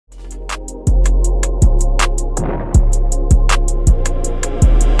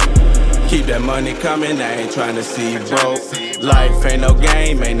Keep that money coming, I ain't tryna see you broke. Life ain't no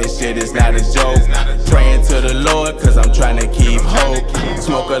game, man, this shit is not a joke. Praying to the Lord, cause I'm tryna keep hope.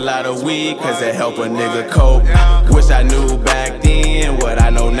 Smoke a lot of weed, cause it help a nigga cope. Wish I knew back then what I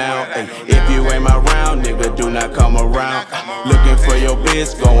know now. Ay, if you ain't my round, nigga, do not come around. Looking for your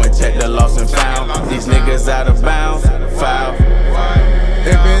bitch, go and check the lost and found. These niggas out of bounds, foul.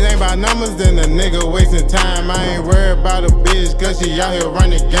 If it ain't about numbers, then a nigga wasting time. I ain't worried about a bitch, cause she out here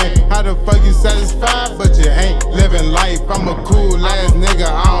running game. How the fuck you satisfied, but you ain't living life? I'm a cool ass nigga,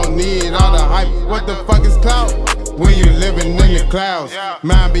 I don't need all the hype. What the fuck is clout? When you living in the clouds.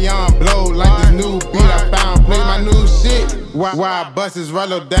 Mind beyond blow, like this new beat I found. Play my new shit, while buses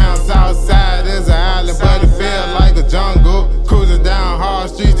roll down. Southside is an island, but it feel like a jungle. Cruising down hard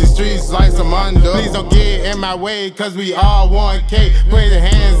streets, the streets like some under. Please don't get in my way, cause we all 1K. Play the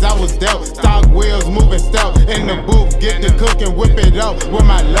hands I was dealt, stock wheels moving stealth. In the booth, get the cooking, whip it up with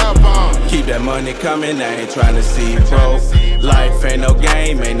my love on. Keep that money coming, I ain't tryna see you broke. Life ain't no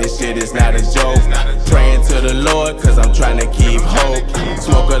game, man, this shit is not a joke. Praying to the Lord, cause I'm tryna keep hope.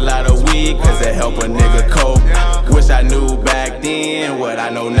 Smoke a lot of weed, cause it help a nigga cope. Wish I knew back then what I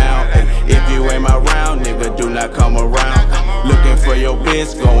know now. Ay, if you ain't my round, nigga, do not come around. Looking for your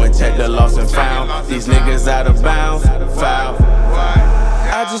bitch, go and check the lost and found. These niggas out of bounds, foul.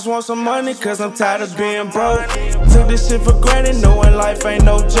 I just want some money, cause I'm tired of being broke. Took this shit for granted, knowing life ain't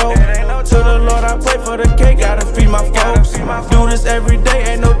no joke. To the Lord I pray for the cake, gotta feed my folks. Do this every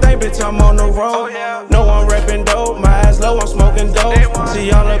day, ain't no thing, bitch, I'm on the road. No one reppin' dope, my eyes low, I'm smoking dope.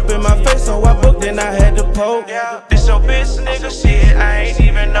 See all up in my face, so I booked, then I had to poke. This your bitch, nigga, shit, I ain't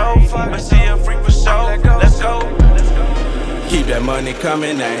even know. But see a freak for sure, let's go. Keep that money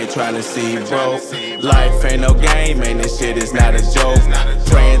coming, I ain't tryna see you broke. Life ain't no game, man, this shit is not a joke.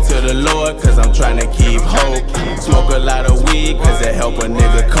 Praying to the Lord, cause I'm tryna keep hope. Smoke a lot of weed, cause it help a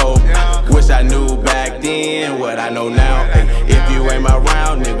nigga cope. Wish I knew back then what I know now. Ay, if you ain't my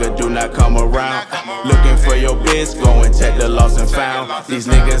round, nigga, do not come around. Looking for your bitch, go and check the lost and found. These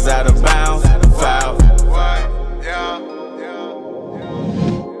niggas out of bounds.